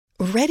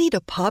Ready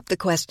to pop the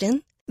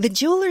question? The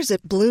jewelers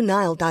at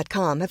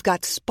BlueNile.com have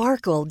got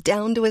sparkle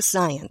down to a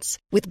science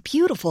with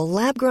beautiful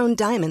lab-grown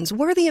diamonds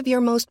worthy of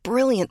your most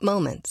brilliant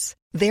moments.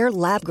 Their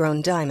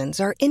lab-grown diamonds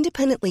are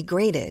independently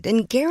graded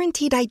and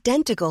guaranteed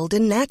identical to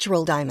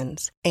natural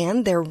diamonds,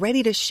 and they're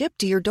ready to ship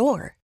to your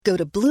door. Go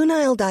to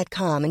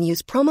BlueNile.com and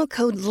use promo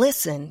code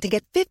LISTEN to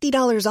get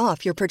 $50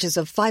 off your purchase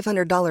of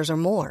 $500 or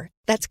more.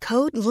 That's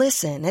code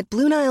LISTEN at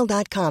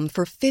BlueNile.com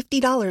for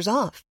 $50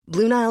 off.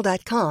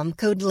 BlueNile.com,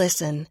 code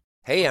LISTEN.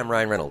 Hey, I'm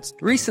Ryan Reynolds.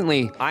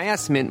 Recently, I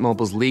asked Mint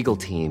Mobile's legal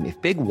team if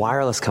big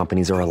wireless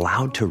companies are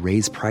allowed to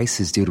raise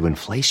prices due to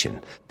inflation.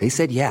 They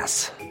said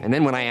yes. And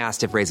then when I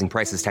asked if raising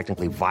prices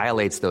technically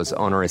violates those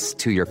onerous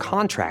two-year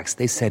contracts,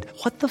 they said,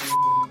 "What the f***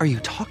 are you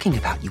talking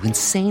about, you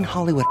insane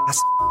Hollywood ass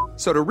f-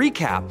 So to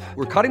recap,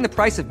 we're cutting the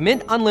price of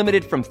Mint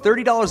Unlimited from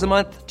 $30 a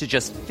month to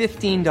just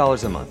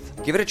 $15 a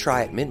month. Give it a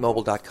try at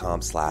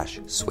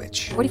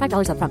mintmobile.com/switch.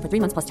 $45 up front for 3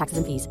 months plus taxes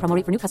and fees. Promo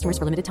rate for new customers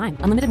for limited time.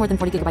 Unlimited more than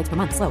 40 gigabytes per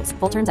month. Slows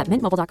full terms at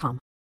mintmobile.com.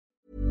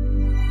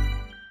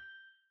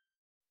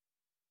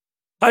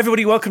 Hi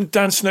everybody, welcome to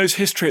Dan Snow's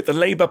History. At the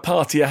Labour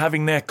Party are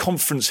having their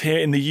conference here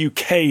in the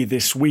UK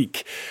this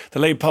week. The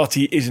Labour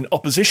Party is in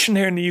opposition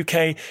here in the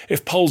UK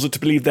if polls are to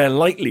believe they're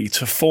likely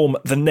to form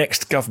the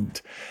next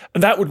government.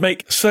 And that would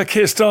make Sir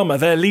Keir Starmer,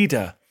 their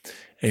leader,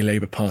 a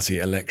Labour Party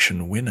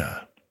election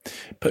winner.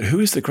 But who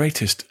is the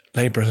greatest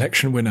Labour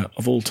election winner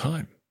of all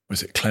time?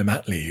 Was it Clem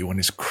Attlee who won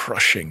his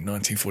crushing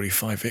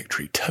 1945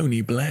 victory?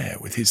 Tony Blair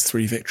with his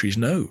 3 victories?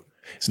 No,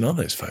 it's none of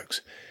those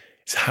folks.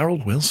 It's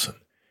Harold Wilson.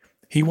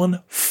 He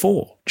won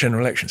 4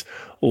 general elections,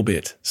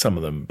 albeit some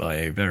of them by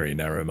a very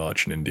narrow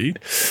margin indeed.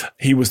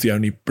 He was the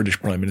only British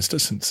Prime Minister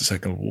since the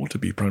Second World War to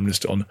be Prime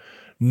Minister on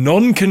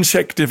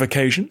non-consecutive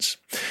occasions.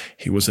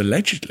 He was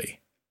allegedly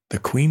the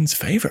Queen's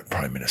favourite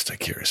Prime Minister,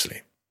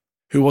 curiously.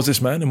 Who was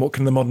this man and what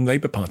can the modern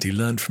Labour Party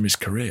learn from his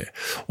career?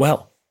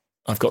 Well,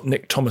 I've got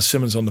Nick Thomas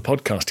Symonds on the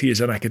podcast. He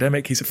is an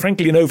academic. He's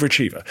frankly an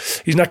overachiever.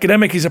 He's an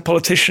academic. He's a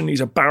politician.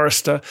 He's a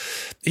barrister.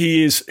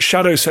 He is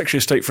Shadow Secretary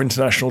of State for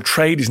International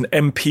Trade. He's an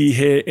MP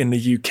here in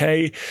the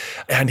UK.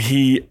 And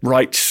he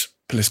writes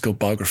political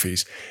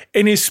biographies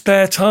in his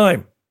spare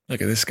time.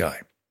 Look at this guy.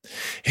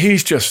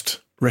 He's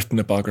just written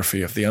a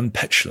biography of the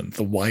unpetulant,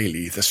 the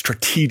wily, the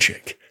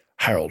strategic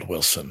Harold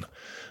Wilson,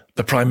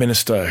 the Prime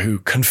Minister who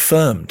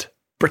confirmed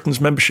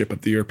Britain's membership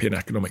of the European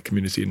Economic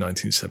Community in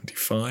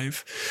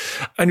 1975.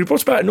 And he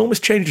brought about enormous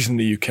changes in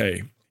the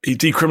UK. He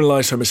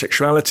decriminalised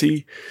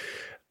homosexuality,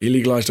 he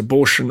legalised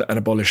abortion and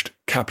abolished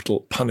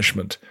capital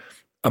punishment,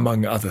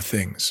 among other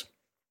things.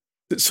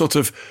 It sort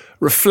of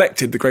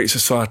reflected the great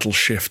societal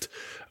shift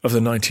of the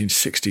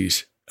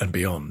 1960s and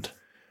beyond,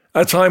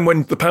 at a time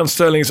when the pound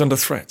sterling is under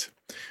threat.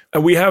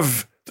 And we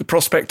have the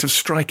prospect of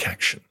strike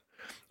action,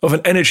 of an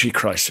energy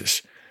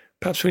crisis.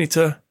 Perhaps we need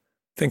to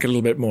think a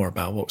little bit more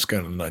about what was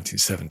going on in the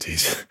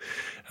 1970s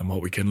and what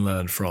we can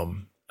learn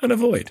from and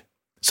avoid.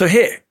 So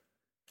here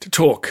to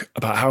talk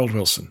about Harold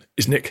Wilson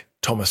is Nick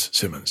Thomas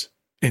Symonds.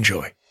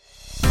 Enjoy.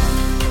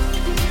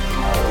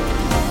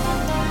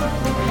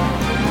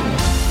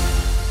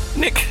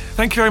 Nick,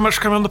 thank you very much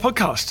for coming on the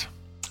podcast.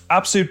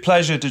 Absolute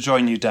pleasure to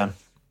join you, Dan.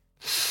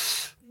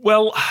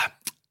 Well,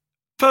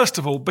 first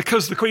of all,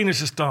 because the Queen has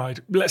just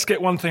died, let's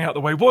get one thing out of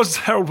the way. Was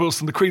Harold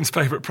Wilson the Queen's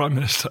favourite Prime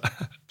Minister?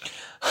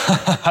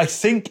 I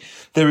think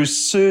there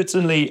is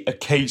certainly a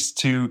case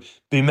to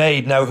be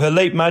made. Now, Her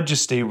late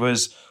Majesty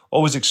was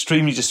always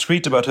extremely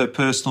discreet about her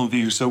personal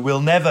views, so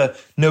we'll never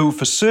know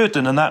for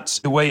certain, and that's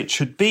the way it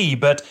should be.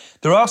 But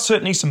there are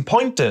certainly some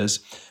pointers.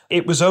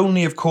 It was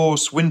only, of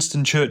course,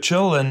 Winston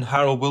Churchill and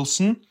Harold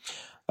Wilson,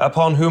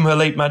 upon whom Her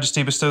late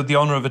Majesty bestowed the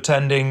honour of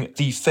attending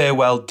the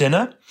farewell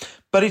dinner.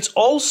 But it's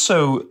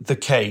also the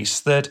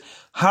case that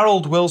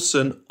Harold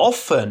Wilson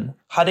often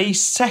had a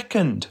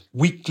second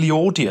weekly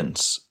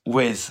audience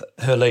with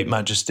Her late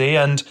Majesty,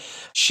 and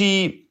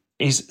she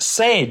is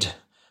said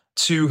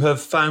to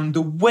have found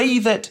the way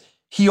that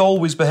he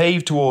always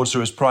behaved towards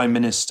her as Prime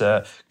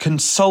Minister,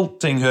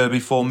 consulting her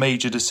before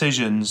major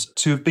decisions,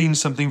 to have been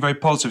something very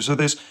positive. So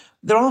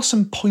there are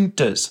some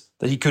pointers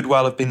that he could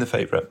well have been the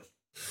favourite.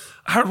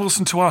 Harold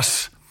Wilson to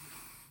us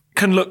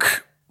can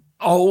look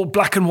old,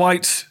 black and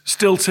white,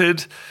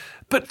 stilted.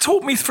 But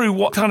talk me through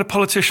what kind of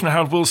politician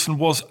Harold Wilson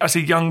was as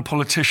a young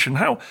politician.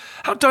 How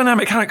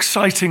dynamic, how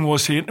exciting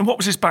was he, and what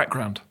was his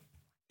background?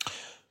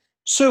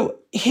 So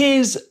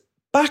his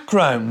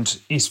background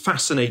is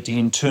fascinating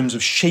in terms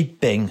of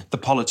shaping the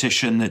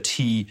politician that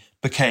he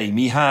became.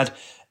 He had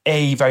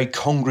a very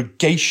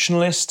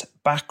congregationalist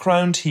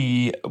background.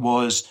 He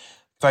was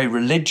very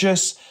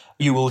religious.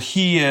 You will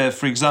hear,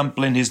 for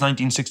example, in his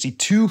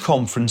 1962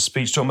 conference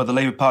speech talking about the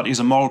Labour Party as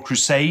a moral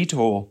crusade,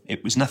 or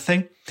it was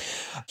nothing.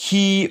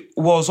 He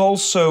was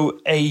also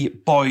a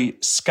Boy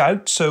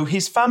Scout, so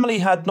his family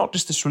had not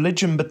just this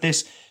religion, but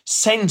this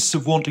sense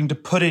of wanting to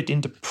put it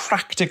into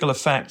practical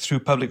effect through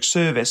public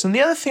service. And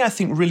the other thing I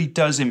think really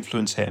does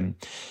influence him,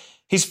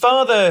 his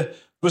father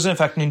was in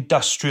fact an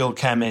industrial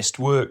chemist,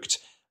 worked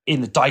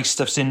in the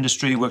dyestuffs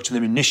industry, worked in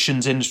the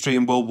munitions industry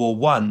in World War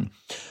I,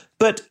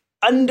 but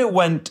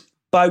underwent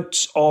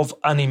bouts of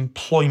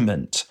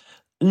unemployment.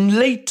 And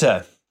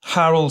later,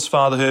 Harold's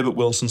father, Herbert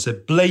Wilson,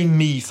 said, blame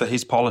me for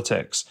his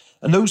politics.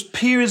 And those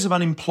periods of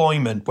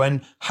unemployment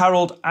when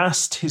Harold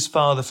asked his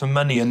father for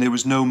money and there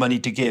was no money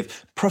to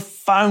give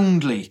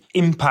profoundly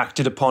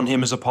impacted upon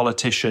him as a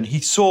politician. He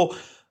saw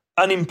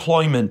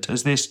unemployment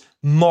as this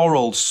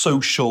moral,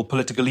 social,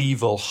 political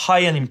evil,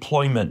 high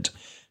unemployment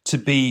to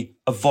be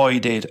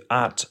avoided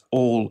at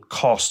all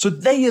costs. So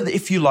they are,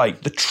 if you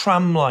like, the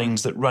tram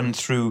lines that run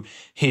through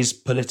his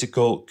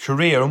political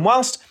career. And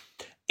whilst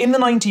in the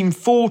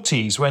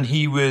 1940s, when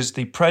he was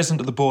the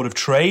president of the Board of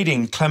Trade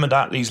in Clement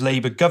Attlee's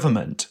Labour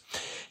government,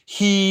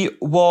 he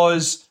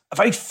was a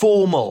very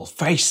formal,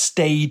 very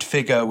staid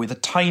figure with a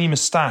tiny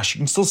moustache. You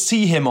can still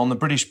see him on the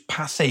British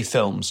Pathé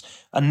films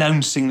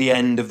announcing the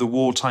end of the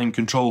wartime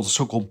controls, the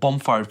so-called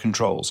bonfire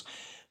controls.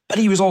 But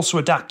he was also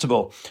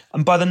adaptable.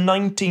 And by the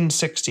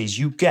 1960s,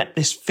 you get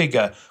this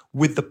figure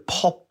with the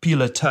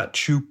popular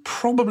touch who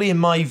probably, in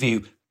my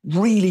view,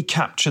 really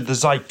captured the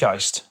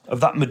zeitgeist of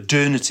that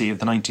modernity of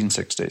the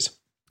 1960s.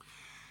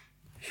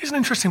 He's an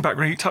interesting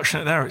background. You touched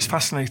on it there. It's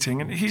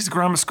fascinating. And he's a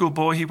grammar school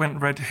boy. He went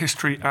and read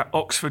history at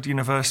Oxford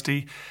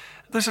University.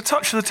 There's a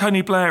touch of the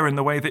Tony Blair in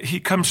the way that he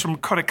comes from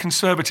quite a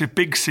conservative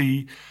Big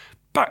C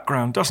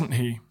background, doesn't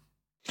he?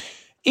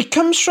 It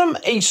comes from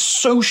a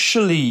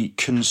socially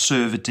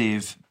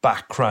conservative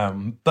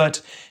background,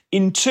 but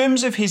in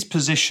terms of his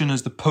position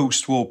as the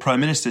post-war prime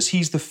minister,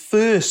 he's the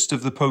first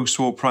of the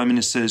post-war prime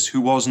ministers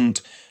who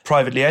wasn't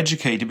privately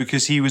educated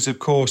because he was, of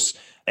course,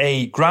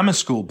 a grammar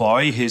school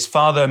boy. His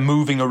father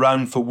moving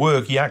around for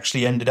work, he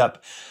actually ended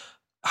up,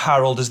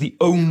 Harold, as the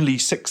only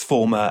sixth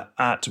former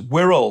at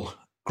Wirral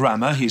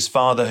Grammar. His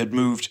father had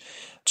moved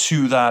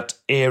to that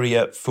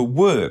area for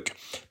work.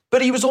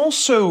 But he was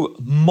also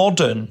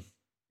modern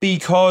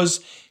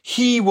because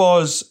he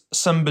was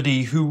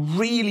somebody who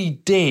really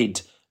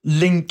did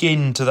link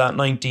into that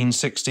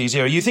 1960s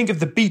era. You think of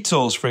the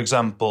Beatles, for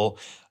example,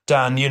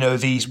 Dan, you know,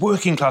 these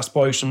working class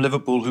boys from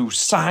Liverpool who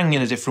sang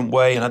in a different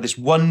way and had this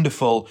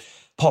wonderful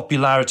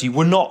popularity,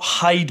 were not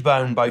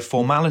hidebound by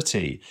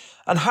formality.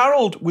 And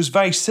Harold was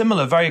very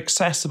similar, very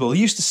accessible.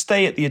 He used to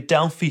stay at the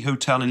Adelphi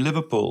Hotel in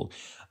Liverpool,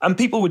 and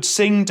people would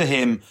sing to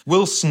him,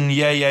 Wilson,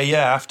 yeah, yeah,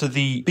 yeah, after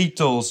the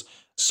Beatles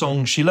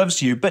song, She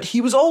Loves You. But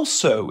he was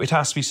also, it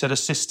has to be said,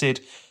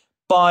 assisted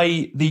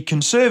by the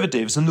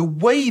Conservatives, and the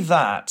way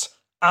that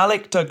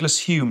Alec Douglas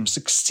Hume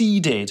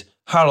succeeded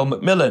Harold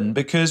Macmillan,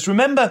 because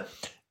remember,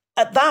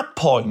 at that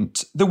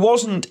point, there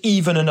wasn't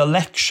even an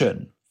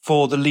election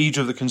for the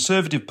leader of the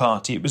Conservative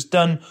Party. It was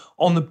done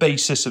on the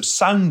basis of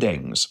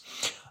soundings.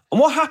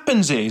 And what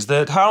happens is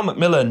that Harold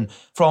Macmillan,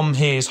 from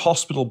his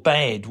hospital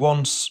bed,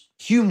 wants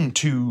Hume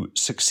to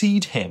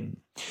succeed him.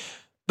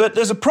 But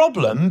there's a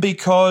problem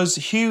because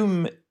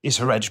Hume is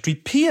hereditary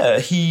peer.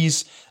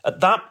 He's, at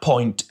that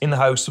point, in the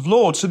House of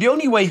Lords. So the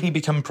only way he can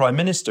become Prime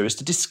Minister is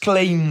to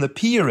disclaim the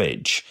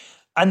peerage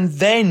and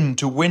then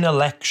to win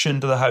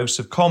election to the House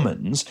of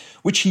Commons,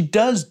 which he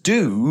does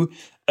do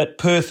at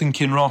Perth and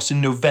Kinross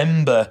in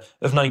November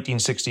of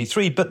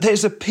 1963. But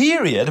there's a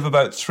period of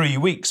about 3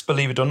 weeks,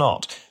 believe it or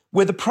not,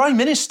 where the Prime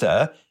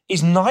Minister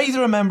is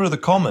neither a member of the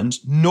Commons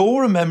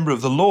nor a member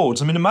of the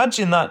Lords. I mean,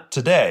 imagine that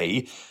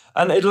today.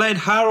 And it led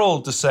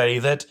Harold to say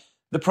that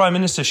the prime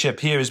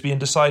ministership here is being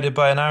decided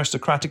by an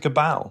aristocratic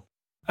cabal.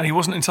 And he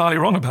wasn't entirely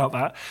wrong about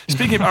that.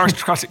 Speaking of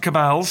aristocratic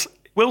cabals,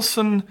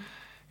 Wilson,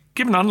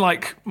 given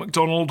unlike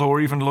MacDonald or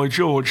even Lloyd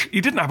George,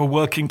 he didn't have a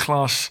working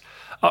class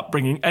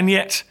upbringing, and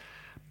yet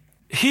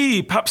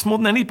he, perhaps more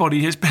than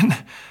anybody, has been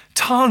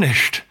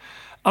tarnished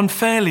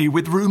unfairly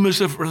with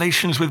rumours of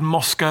relations with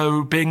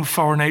Moscow, being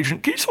foreign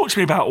agent. Can you talk to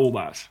me about all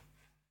that?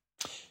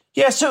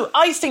 Yeah, so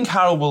I think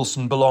Harold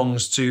Wilson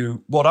belongs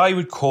to what I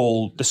would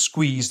call the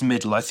squeezed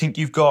middle. I think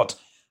you've got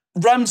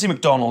Ramsay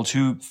MacDonald,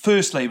 who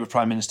first Labour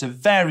Prime Minister,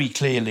 very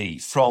clearly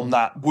from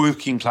that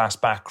working class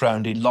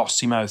background in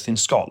Lossiemouth in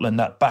Scotland,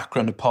 that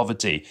background of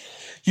poverty.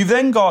 You've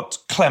then got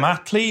Clem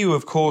Attlee, who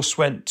of course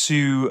went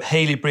to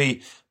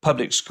Haileybury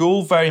Public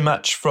School, very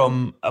much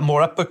from a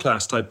more upper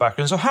class type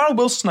background. So Harold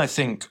Wilson, I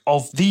think,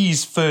 of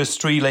these first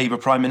three Labour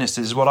Prime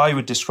Ministers, is what I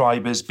would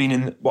describe as being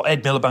in what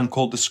Ed Miliband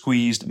called the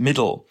squeezed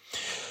middle.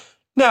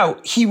 Now,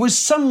 he was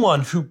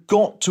someone who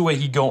got to where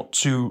he got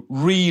to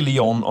really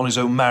on his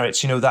own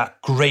merits. You know, that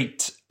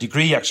great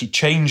degree, actually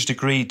changed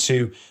degree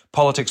to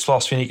politics,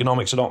 philosophy and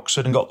economics at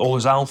Oxford and got all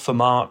his alpha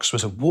marks,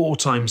 was a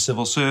wartime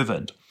civil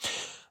servant.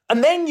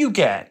 And then you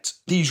get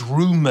these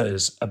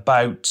rumours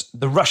about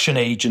the Russian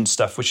agent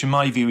stuff, which in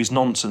my view is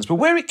nonsense. But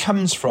where it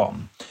comes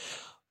from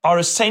are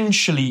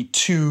essentially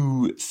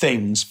two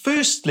things.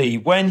 Firstly,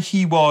 when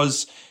he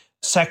was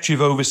Secretary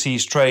of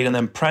Overseas Trade and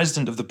then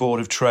President of the Board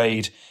of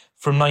Trade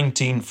from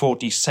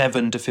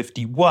 1947 to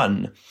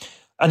 51,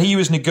 and he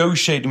was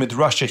negotiating with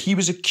Russia, he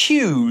was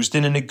accused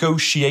in a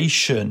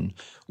negotiation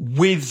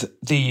with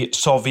the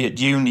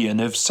Soviet Union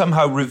of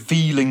somehow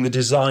revealing the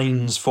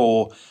designs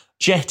for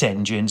jet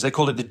engines. They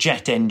called it the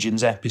jet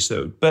engines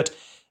episode. But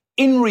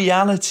in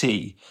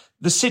reality,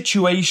 the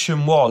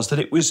situation was that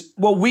it was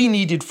what we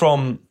needed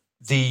from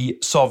the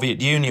Soviet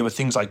Union with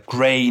things like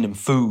grain and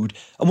food,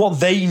 and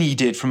what they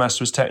needed from us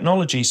was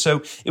technology.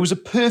 So it was a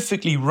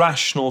perfectly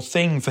rational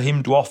thing for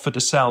him to offer to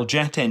sell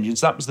jet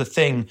engines. That was the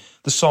thing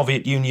the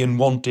Soviet Union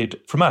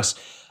wanted from us.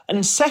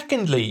 And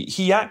secondly,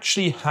 he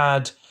actually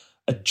had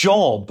a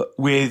job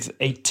with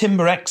a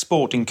timber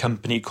exporting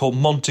company called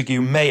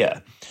Montagu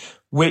Mayer,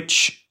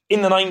 which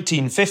in the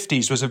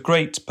 1950s was of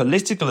great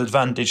political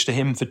advantage to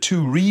him for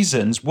two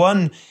reasons.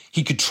 One,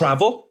 he could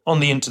travel on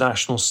the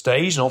international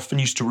stage and often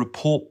used to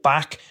report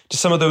back to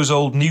some of those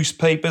old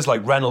newspapers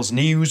like Reynolds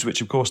News,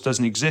 which of course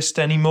doesn't exist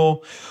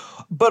anymore.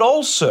 But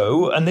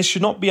also, and this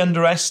should not be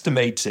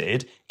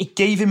underestimated, it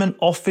gave him an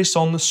office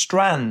on the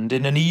Strand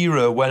in an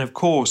era when, of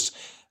course,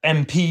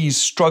 MPs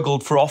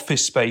struggled for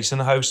office space in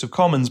the House of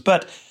Commons.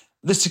 But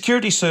the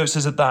security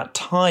services at that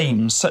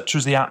time, such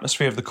was the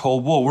atmosphere of the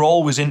Cold War, were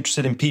always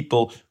interested in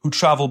people who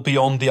travelled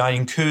beyond the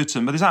Iron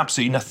Curtain. But there's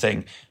absolutely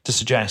nothing to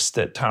suggest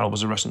that Harold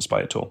was a Russian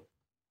spy at all.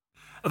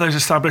 Are those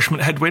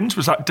establishment headwinds,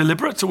 was that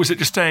deliberate, or was it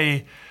just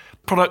a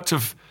product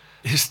of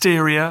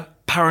hysteria,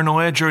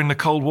 paranoia during the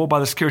Cold War by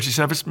the security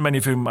service, many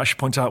of whom, I should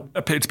point out,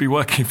 appeared to be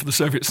working for the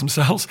Soviets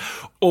themselves?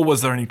 Or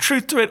was there any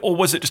truth to it, or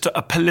was it just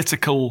a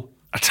political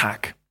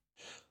attack?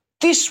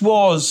 This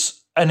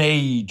was an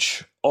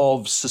age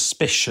of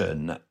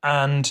suspicion,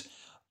 and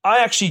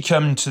I actually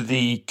come to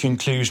the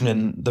conclusion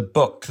in the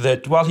book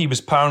that while he was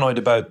paranoid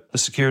about the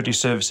security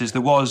services,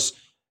 there was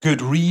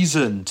good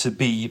reason to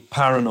be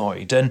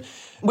paranoid. And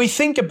we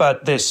think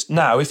about this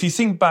now. If you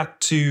think back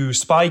to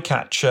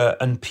Spycatcher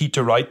and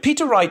Peter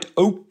Wright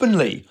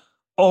openly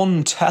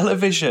on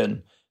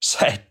television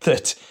said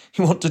that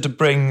he wanted to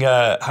bring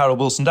Harold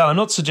Wilson down. I'm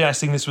not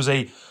suggesting this was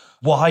a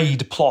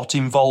wide plot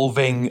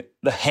involving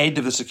the head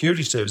of the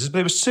security services, but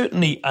there was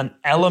certainly an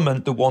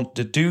element that wanted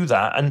to do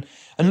that. And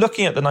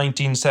looking at the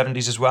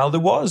 1970s as well, there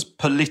was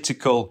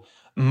political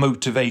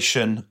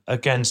motivation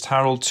against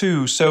Harold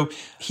too. So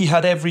he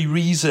had every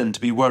reason to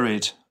be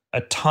worried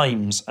at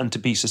times and to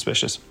be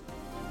suspicious.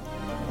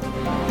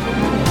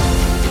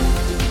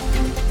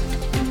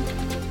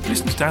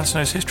 Listen to Dan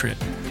Snow's History.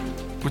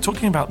 We're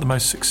talking about the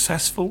most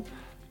successful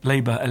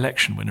Labour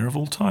election winner of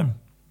all time.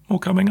 All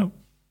coming up.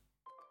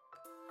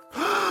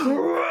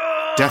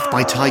 Death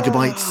by tiger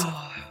bites,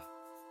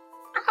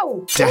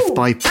 death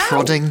by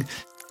prodding,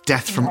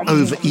 death from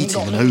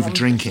overeating and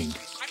overdrinking,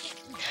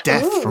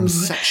 death from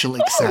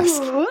sexual excess.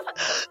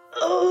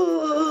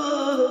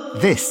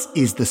 This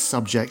is the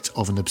subject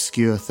of an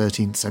obscure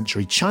 13th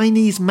century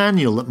Chinese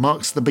manual that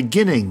marks the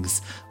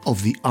beginnings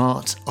of the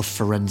art of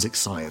forensic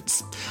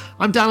science.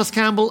 I'm Dallas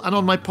Campbell, and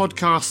on my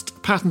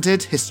podcast,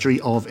 Patented History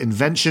of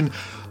Invention,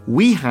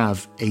 we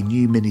have a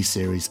new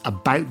mini-series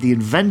about the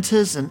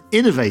inventors and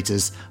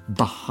innovators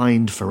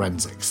behind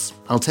forensics.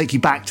 I'll take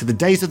you back to the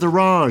days of the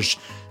Raj,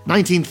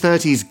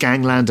 1930s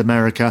gangland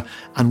America,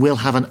 and we'll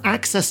have an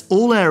access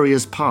all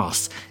areas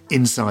pass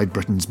inside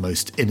Britain's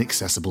most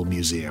inaccessible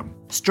museum.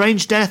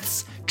 Strange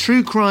deaths,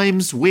 true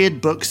crimes,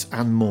 weird books,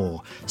 and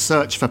more.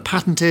 Search for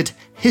Patented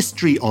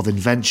History of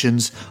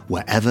Inventions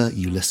wherever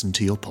you listen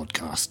to your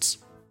podcasts.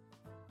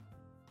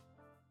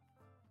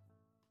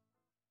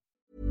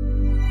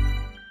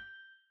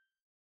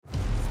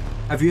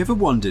 Have you ever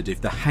wondered if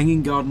the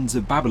Hanging Gardens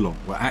of Babylon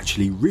were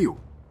actually real?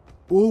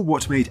 Or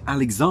what made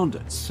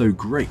Alexander so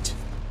great?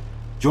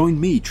 Join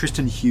me,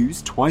 Tristan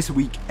Hughes, twice a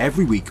week,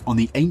 every week on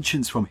the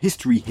Ancients from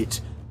History Hit,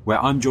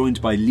 where I'm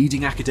joined by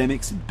leading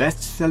academics,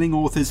 best-selling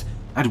authors,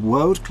 and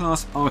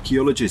world-class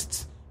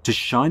archaeologists to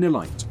shine a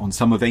light on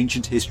some of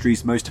ancient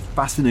history's most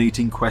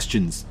fascinating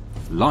questions,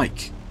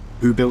 like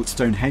who built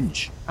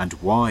Stonehenge and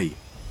why?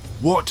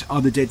 What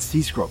are the Dead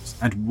Sea Scrolls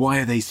and why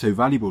are they so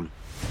valuable?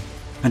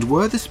 And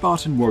were the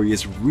Spartan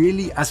warriors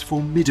really as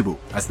formidable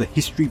as the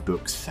history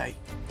books say?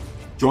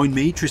 Join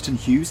me, Tristan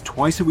Hughes,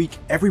 twice a week,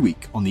 every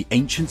week on the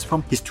Ancients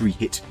from History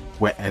Hit,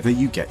 wherever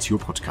you get your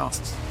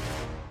podcasts.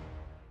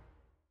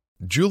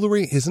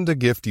 Jewelry isn't a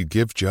gift you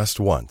give just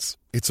once.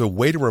 It's a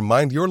way to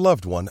remind your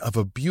loved one of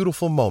a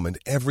beautiful moment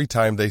every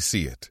time they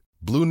see it.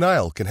 Blue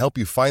Nile can help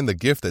you find the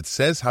gift that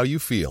says how you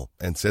feel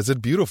and says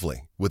it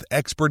beautifully, with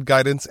expert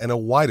guidance and a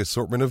wide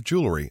assortment of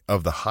jewelry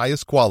of the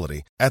highest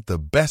quality at the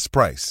best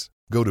price.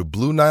 Go to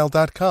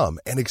BlueNile.com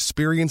and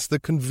experience the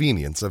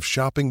convenience of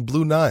shopping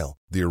Blue Nile,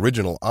 the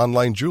original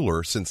online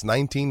jeweler since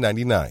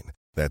 1999.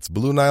 That's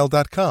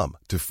BlueNile.com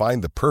to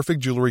find the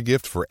perfect jewelry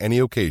gift for any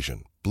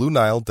occasion.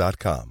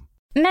 BlueNile.com.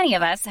 Many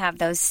of us have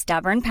those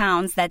stubborn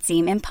pounds that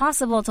seem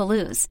impossible to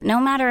lose, no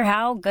matter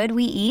how good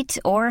we eat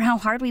or how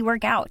hard we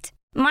work out.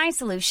 My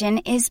solution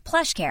is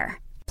PlushCare.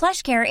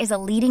 PlushCare is a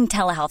leading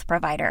telehealth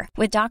provider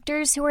with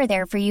doctors who are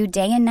there for you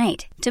day and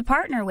night to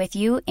partner with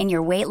you in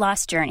your weight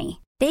loss journey.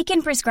 They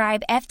can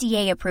prescribe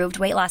FDA-approved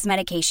weight loss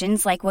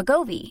medications like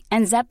Wegovy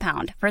and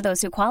Zepbound for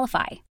those who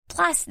qualify.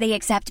 Plus, they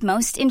accept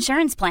most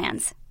insurance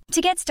plans.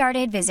 To get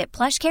started, visit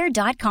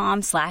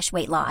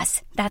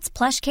plushcare.com/weightloss. That's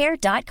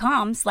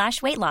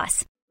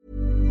plushcare.com/weightloss.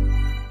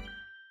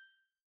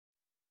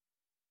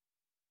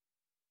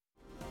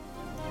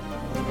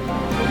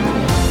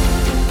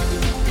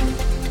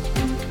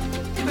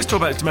 Let's talk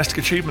about domestic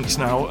achievements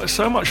now.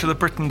 So much of the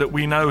Britain that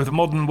we know, the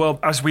modern world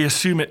as we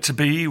assume it to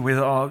be, with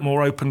our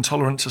more open,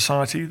 tolerant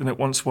society than it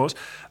once was,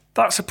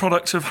 that's a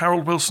product of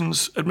Harold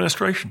Wilson's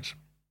administrations.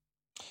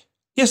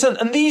 Yes,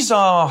 and these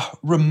are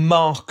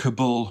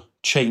remarkable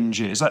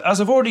changes.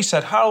 As I've already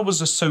said, Harold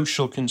was a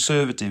social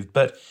conservative,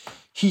 but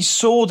he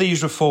saw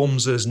these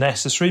reforms as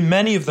necessary.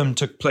 Many of them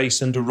took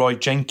place under Roy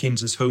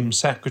Jenkins as Home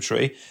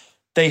Secretary.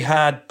 They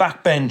had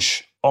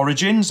backbench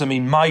origins. I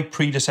mean, my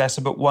predecessor,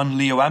 but one,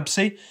 Leo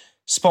Abse,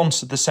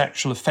 sponsored the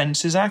Sexual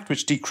Offences Act,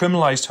 which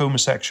decriminalised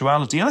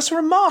homosexuality. And that's a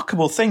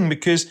remarkable thing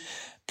because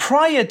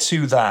prior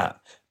to that,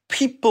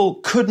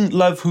 people couldn't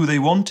love who they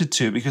wanted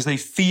to because they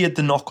feared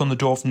the knock on the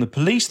door from the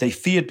police. They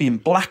feared being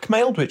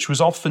blackmailed, which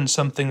was often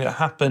something that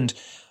happened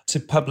to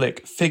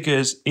public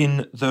figures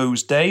in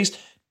those days.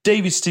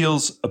 David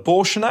Steele's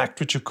Abortion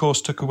Act, which of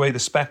course took away the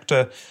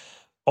spectre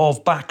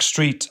of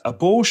backstreet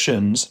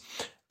abortions.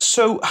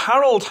 So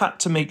Harold had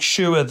to make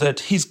sure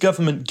that his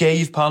government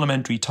gave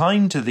parliamentary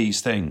time to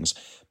these things.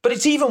 But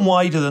it's even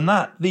wider than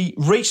that. The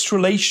Race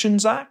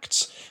Relations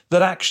Acts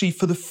that actually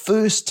for the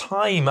first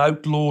time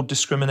outlawed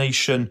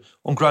discrimination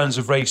on grounds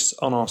of race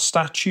on our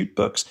statute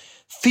books.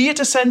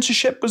 Theatre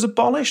censorship was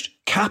abolished,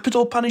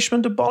 capital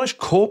punishment abolished,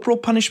 corporal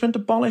punishment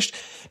abolished,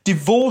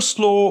 divorce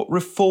law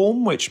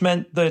reform, which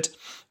meant that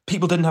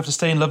people didn't have to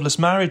stay in loveless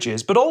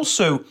marriages. But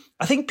also,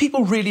 I think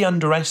people really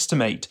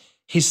underestimate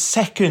his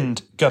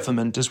second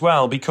government as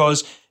well,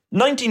 because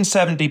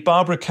 1970,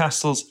 Barbara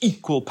Castle's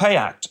Equal Pay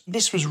Act,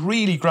 this was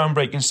really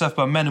groundbreaking stuff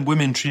about men and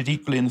women treated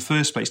equally in the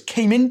first place,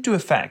 came into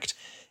effect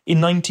in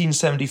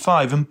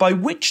 1975, and by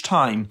which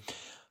time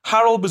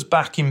Harold was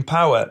back in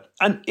power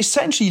and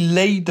essentially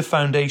laid the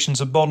foundations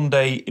of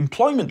modern-day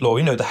employment law,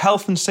 the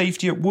Health and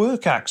Safety at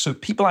Work Act, so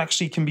people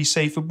actually can be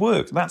safe at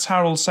work. That's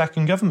Harold's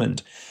second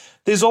government.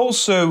 There's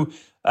also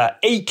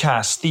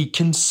ACAS, the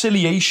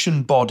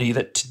conciliation body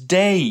that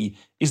today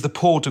is the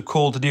port of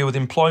call to deal with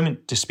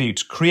employment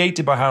disputes,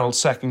 created by Harold's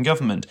second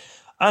government.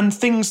 And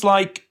things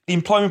like the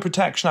Employment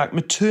Protection Act,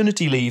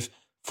 maternity leave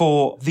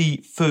for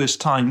the first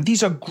time.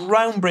 These are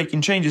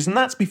groundbreaking changes, and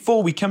that's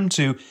before we come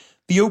to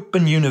the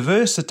Open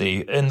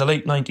University in the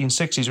late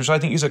 1960s, which I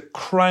think is a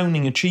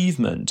crowning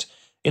achievement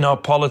in our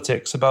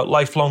politics about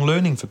lifelong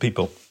learning for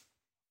people.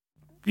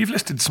 You've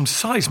listed some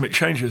seismic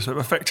changes that have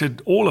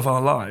affected all of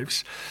our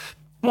lives.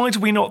 Why do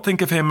we not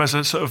think of him as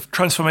a sort of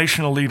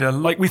transformational leader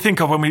like we think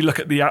of when we look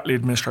at the Attlee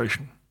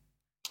administration?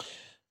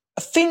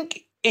 I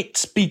think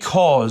it's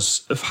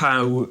because of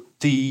how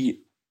the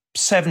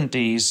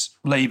 70s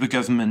Labour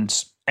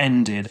government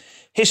ended.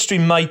 History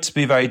might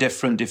be very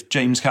different if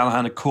James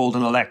Callaghan had called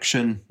an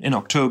election in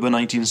October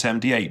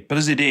 1978. But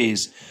as it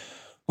is,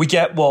 we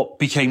get what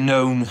became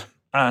known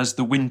as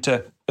the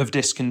Winter of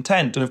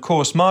Discontent. And of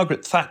course,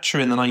 Margaret Thatcher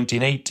in the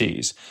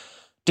 1980s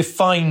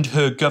defined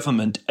her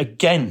government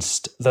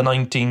against the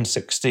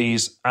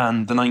 1960s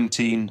and the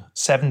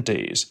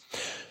 1970s.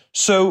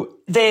 So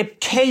there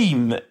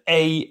came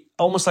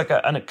almost like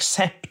an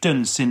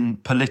acceptance in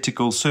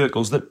political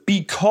circles that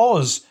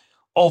because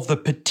of the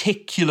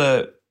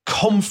particular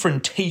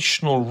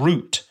confrontational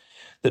route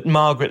that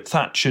Margaret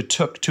Thatcher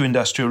took to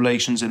industrial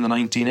relations in the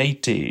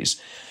 1980s,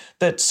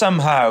 that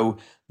somehow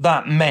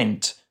that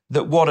meant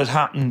that what had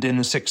happened in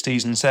the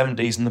 60s and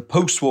 70s and the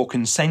post-war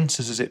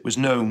consensus as it was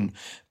known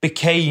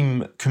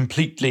became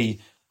completely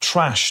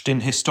trashed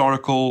in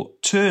historical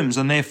terms.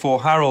 And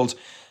therefore Harold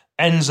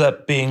ends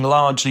up being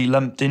largely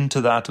lumped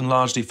into that and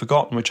largely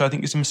forgotten, which I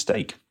think is a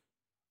mistake.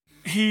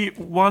 He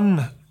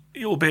won,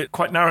 albeit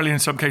quite narrowly in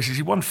some cases,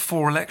 he won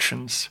 4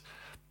 elections.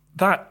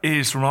 That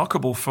is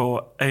remarkable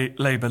for a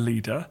Labour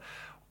leader.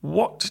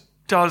 What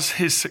does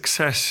his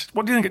success,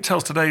 what do you think it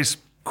tells today's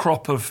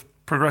crop of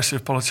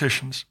progressive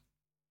politicians?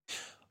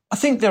 I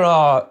think there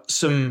are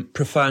some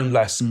profound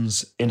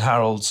lessons in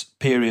Harold's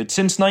period.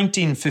 Since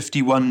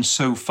 1951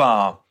 so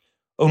far,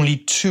 only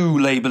 2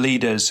 Labour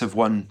leaders have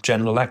won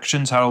general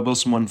elections. Harold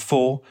Wilson won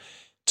 4,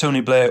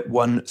 Tony Blair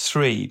won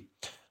 3.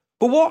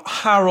 But what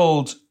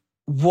Harold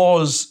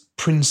was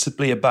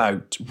principally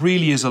about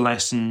really is a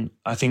lesson,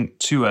 I think,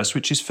 to us,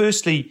 which is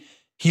firstly,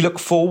 he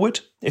looked forward.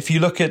 If you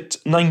look at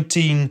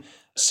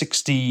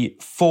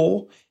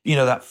 1964,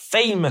 that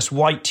famous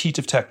White Heat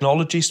of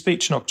Technology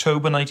speech in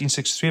October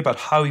 1963 about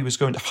how he was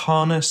going to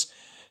harness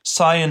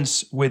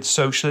science with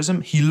socialism.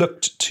 He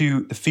looked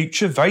to the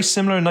future, very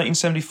similar in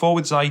 1974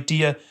 with his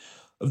idea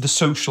of the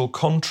social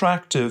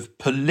contract, of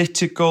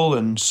political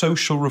and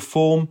social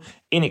reform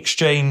in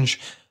exchange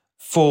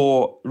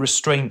for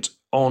restraint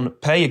on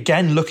pay.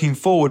 Again, looking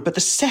forward. But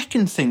the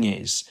second thing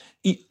is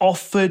he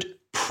offered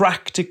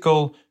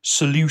practical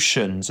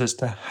solutions as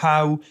to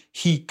how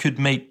he could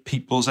make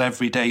people's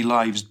everyday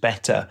lives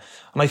better.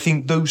 And I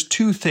think those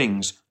 2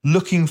 things,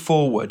 looking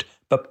forward,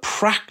 but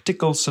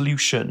practical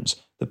solutions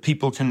that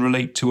people can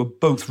relate to, are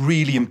both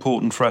really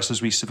important for us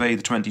as we survey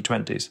the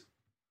 2020s.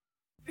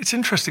 It's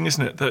interesting,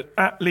 isn't it, that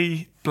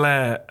Attlee,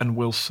 Blair and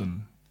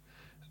Wilson,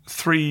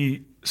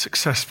 3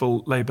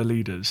 successful Labour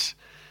leaders,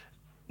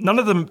 none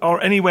of them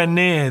are anywhere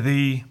near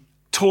the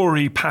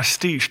Tory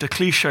pastiche, the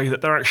cliche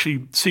that they're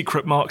actually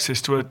secret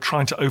Marxists who are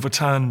trying to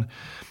overturn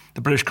the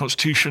British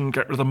Constitution,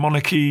 get rid of the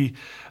monarchy,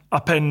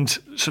 upend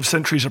sort of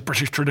centuries of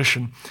British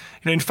tradition.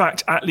 In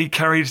fact, Attlee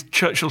carried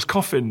Churchill's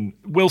coffin.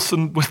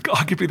 Wilson was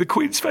arguably the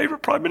Queen's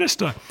favourite Prime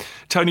Minister.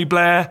 Tony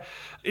Blair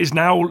is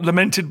now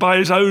lamented by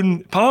his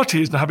own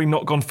party as having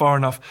not gone far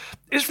enough.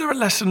 Is there a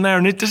lesson there?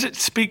 And does it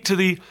speak to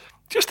the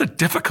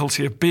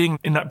difficulty of being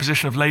in that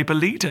position of Labour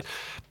leader?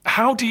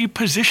 How do you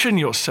position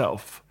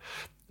yourself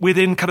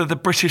within kind of the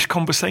British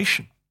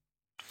conversation?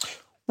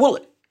 Well,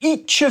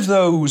 each of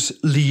those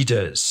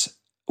leaders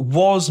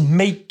was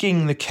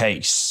making the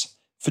case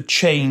for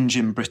change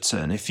in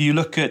Britain. If you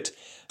look at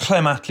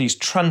Clem Attlee's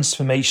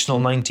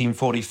transformational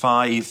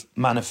 1945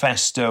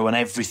 manifesto and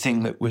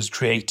everything that was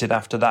created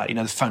after that,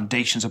 the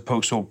foundations of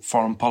post-war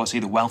foreign policy,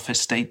 the welfare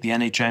state, the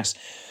NHS.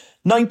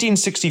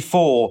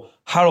 1964,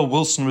 Harold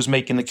Wilson was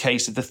making the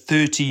case of the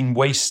 13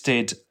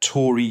 wasted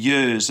Tory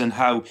years and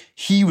how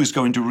he was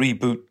going to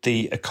reboot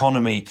the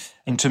economy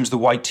in terms of the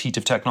white heat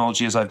of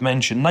technology, as I've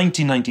mentioned.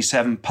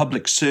 1997,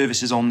 public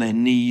services on their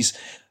knees.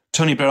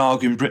 Tony Blair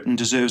arguing Britain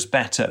deserves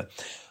better.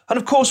 And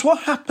of course,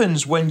 what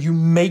happens when you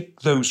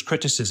make those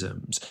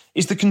criticisms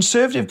is the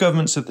Conservative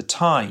governments of the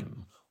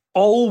time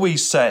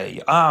always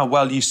say,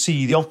 well, you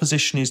see, the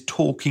opposition is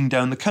talking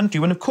down the country.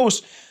 When, of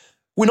course,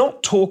 we're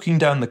not talking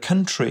down the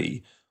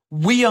country.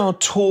 We are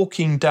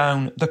talking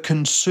down the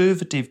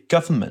Conservative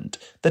government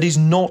that is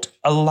not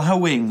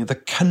allowing the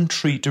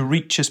country to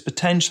reach its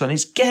potential. And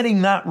it's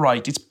getting that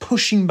right. It's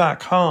pushing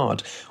back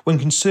hard. When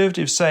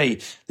Conservatives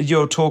say that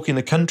you're talking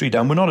the country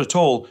down, we're not at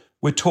all.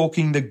 We're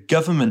talking the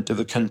government of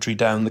the country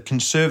down, the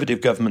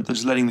Conservative government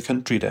that's letting the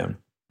country down.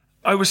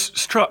 I was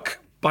struck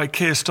by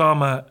Keir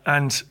Starmer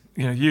and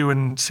you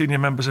and senior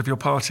members of your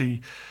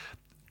party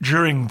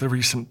during the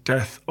recent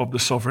death of the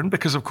Sovereign,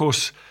 because, of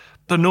course,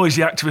 the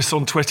noisy activists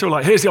on Twitter were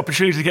like, here's the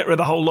opportunity to get rid of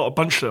the whole lot,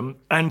 bunch of them.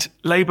 And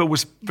Labour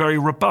was very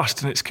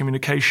robust in its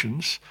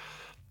communications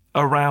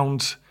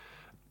around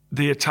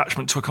the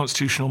attachment to a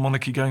constitutional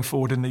monarchy going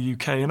forward in the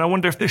UK. And I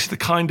wonder if this is the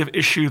kind of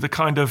issue, the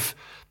kind of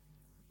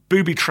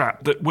booby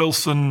trap that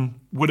Wilson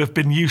would have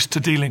been used to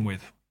dealing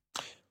with.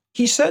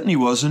 He certainly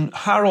was, and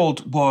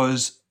Harold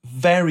was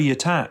very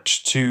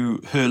attached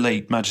to Her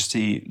Late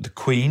Majesty the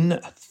Queen,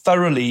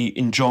 thoroughly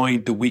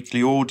enjoyed the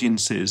weekly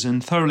audiences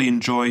and thoroughly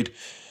enjoyed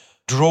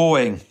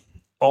drawing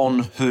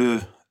on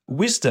her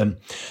wisdom.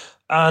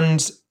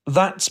 And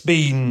that's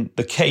been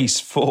the case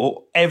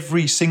for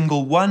every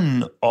single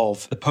one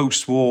of the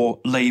post-war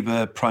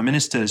Labour prime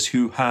ministers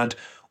who had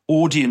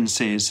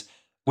audiences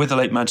with Her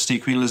Late Majesty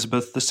Queen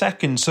Elizabeth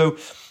II. So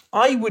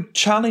I would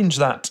challenge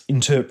that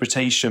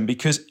interpretation,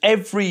 because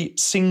every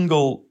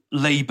single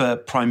Labour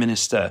Prime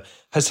Minister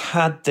has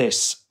had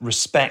this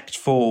respect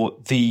for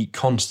the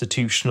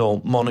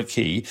constitutional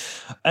monarchy.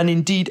 And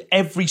indeed,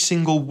 every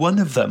single one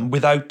of them,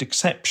 without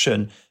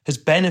exception, has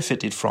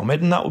benefited from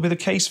it. And that will be the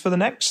case for the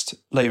next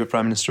Labour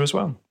Prime Minister as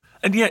well.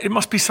 And yet it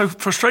must be so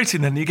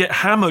frustrating then. You get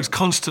hammered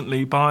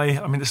constantly by,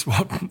 this is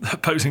what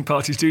opposing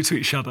parties do to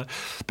each other,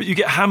 but you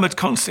get hammered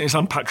constantly as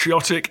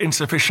unpatriotic,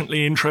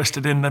 insufficiently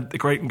interested in the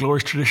great and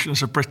glorious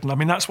traditions of Britain.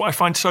 That's what I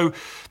find so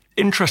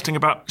interesting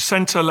about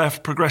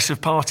centre-left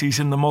progressive parties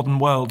in the modern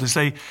world, is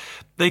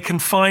they can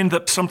find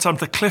that sometimes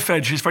the cliff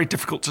edge is very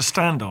difficult to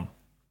stand on.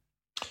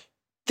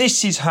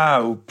 This is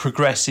how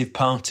progressive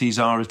parties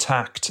are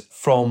attacked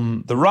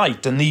from the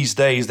right. And these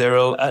days, there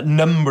are a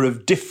number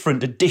of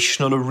different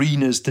additional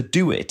arenas to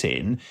do it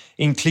in,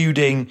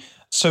 including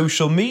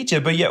social media.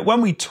 But yet,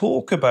 when we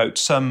talk about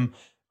some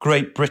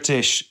great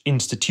British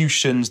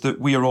institutions that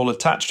we are all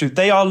attached to,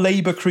 they are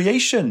Labour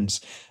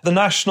creations. The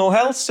National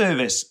Health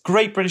Service,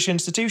 great British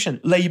institution,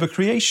 Labour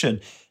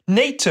creation.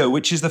 NATO,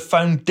 which is the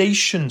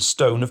foundation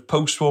stone of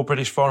post-war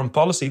British foreign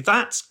policy,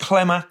 that's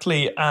Clem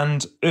Attlee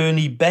and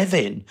Ernie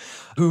Bevin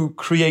who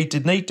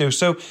created NATO.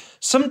 So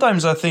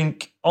sometimes I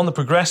think on the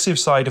progressive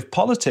side of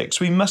politics,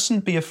 we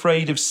mustn't be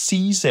afraid of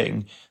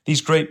seizing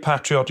these great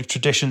patriotic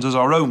traditions as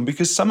our own,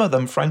 because some of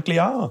them, frankly,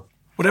 are.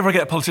 Whenever I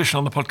get a politician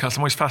on the podcast,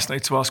 I'm always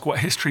fascinated to ask what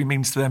history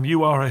means to them.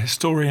 You are a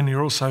historian,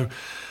 you're also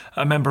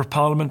a member of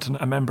Parliament and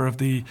a member of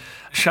the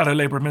shadow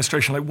Labour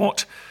administration.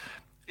 What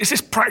is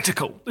this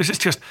practical? Is this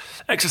just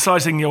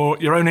exercising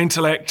your own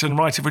intellect and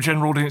writing for a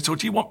general audience? Or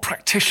do you want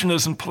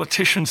practitioners and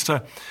politicians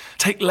to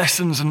take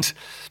lessons and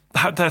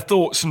have their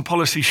thoughts and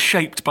policies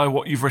shaped by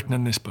what you've written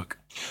in this book?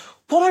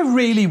 What I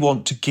really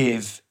want to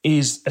give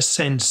is a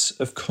sense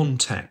of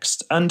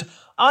context. And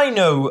I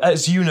know,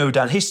 as you know,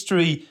 Dan,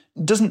 history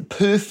doesn't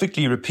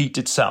perfectly repeat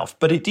itself,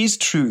 but it is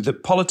true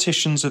that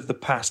politicians of the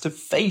past have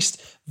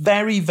faced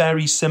very,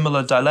 very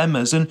similar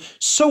dilemmas. And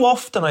so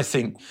often, I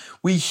think,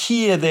 we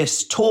hear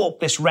this talk,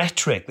 this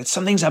rhetoric, that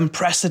something's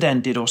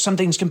unprecedented or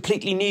something's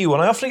completely new.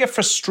 And I often get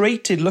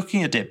frustrated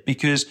looking at it,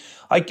 because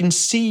I can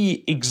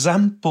see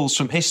examples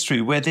from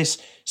history where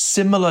this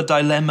similar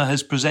dilemma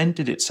has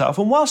presented itself.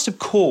 And whilst, of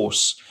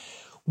course,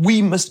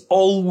 we must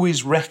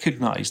always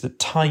recognise that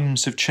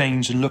times have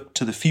changed and look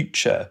to the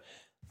future,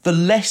 the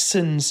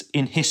lessons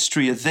in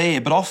history are there,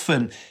 but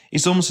often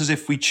it's almost as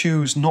if we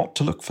choose not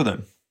to look for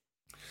them.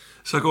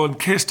 So go on,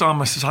 Keir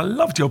Starmer says, I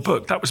loved your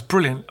book. That was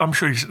brilliant. I'm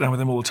sure you sit down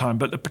with him all the time,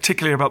 but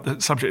particularly about the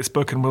subject of this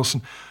book and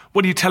Wilson.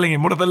 What are you telling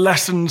him? What are the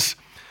lessons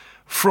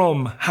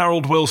from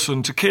Harold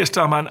Wilson to Keir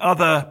Starmer and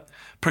other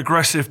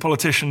progressive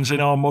politicians in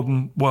our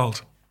modern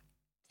world?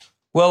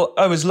 Well,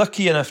 I was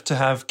lucky enough to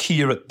have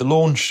Keir at the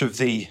launch of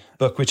the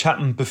book, which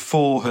happened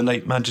before Her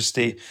Late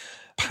Majesty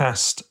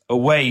passed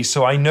away.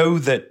 So I know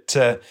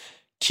that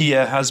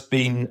Keir has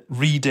been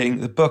reading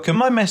the book. And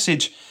my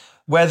message,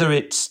 whether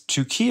it's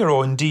to Keir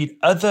or indeed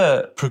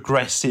other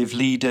progressive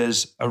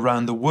leaders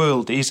around the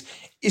world, is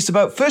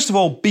about, first of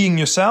all, being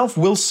yourself.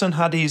 Wilson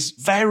had his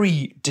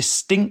very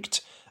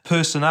distinct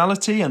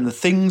personality and the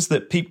things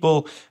that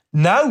people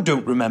now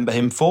don't remember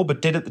him for,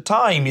 but did at the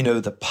time,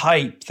 the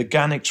pipe, the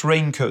Gannex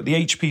raincoat, the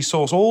HP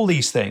sauce, all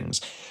these things.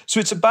 So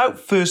it's about,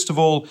 first of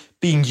all,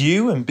 being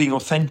you and being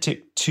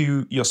authentic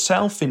to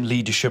yourself in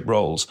leadership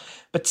roles.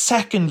 But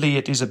secondly,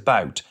 it is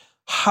about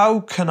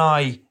how can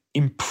I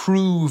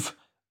improve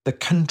the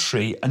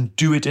country and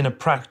do it in a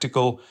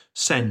practical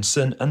sense.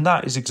 And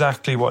that is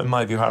exactly what, in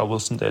my view, Harold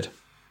Wilson did.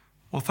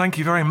 Well, thank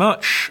you very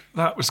much.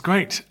 That was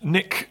great.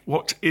 Nick,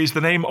 what is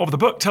the name of the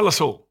book? Tell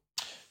us all.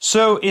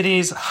 So it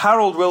is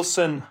Harold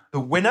Wilson, The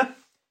Winner.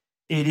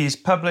 It is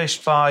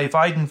published by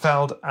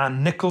Weidenfeld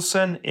and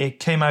Nicholson.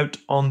 It came out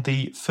on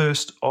the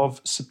 1st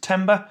of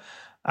September,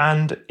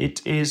 and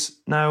it is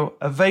now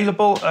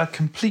available,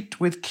 complete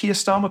with Keir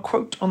Starmer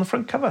quote on the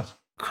front cover.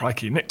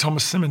 Crikey. Nick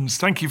Thomas Simmons,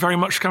 thank you very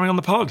much for coming on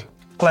the pod.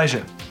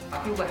 Pleasure.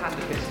 I feel the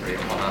hand of history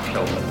upon our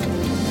shoulders.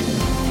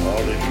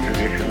 All this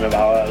tradition of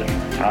ours,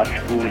 our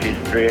school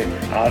history,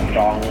 our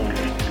songs,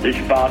 this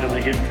part of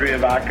the history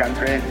of our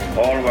country,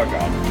 all were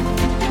gone.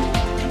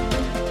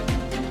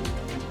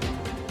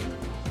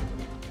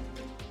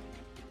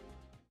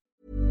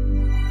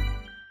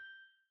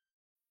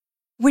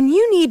 When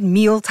you need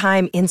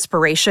mealtime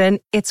inspiration,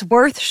 it's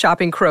worth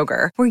shopping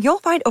Kroger, where you'll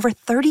find over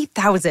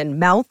 30,000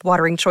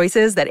 mouth-watering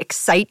choices that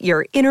excite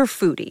your inner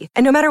foodie.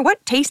 And no matter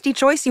what tasty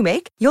choice you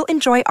make, you'll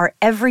enjoy our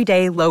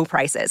everyday low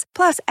prices,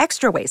 plus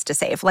extra ways to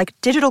save, like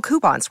digital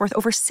coupons worth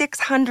over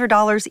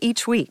 $600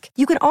 each week.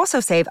 You can also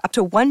save up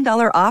to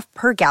 $1 off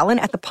per gallon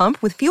at the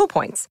pump with fuel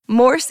points.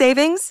 More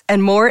savings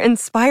and more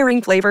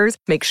inspiring flavors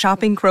make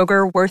shopping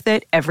Kroger worth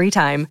it every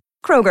time.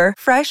 Kroger,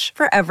 fresh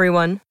for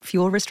everyone.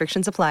 Fuel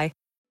restrictions apply.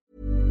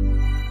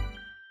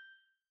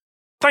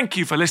 Thank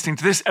you for listening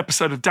to this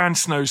episode of Dan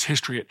Snow's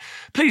History Hit.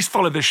 Please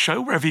follow this show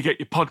wherever you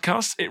get your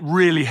podcasts. It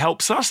really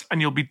helps us,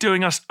 and you'll be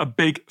doing us a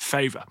big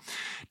favour.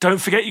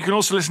 Don't forget, you can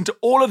also listen to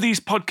all of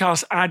these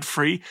podcasts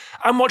ad-free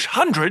and watch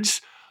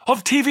hundreds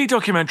of TV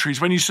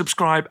documentaries when you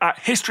subscribe at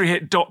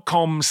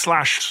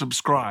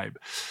historyhit.com/subscribe.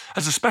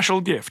 As a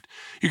special gift,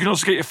 you can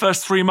also get your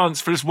first 3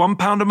 months for just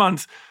 £1 a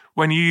month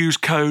when you use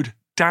code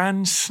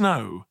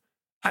DANSNOW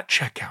at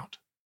checkout.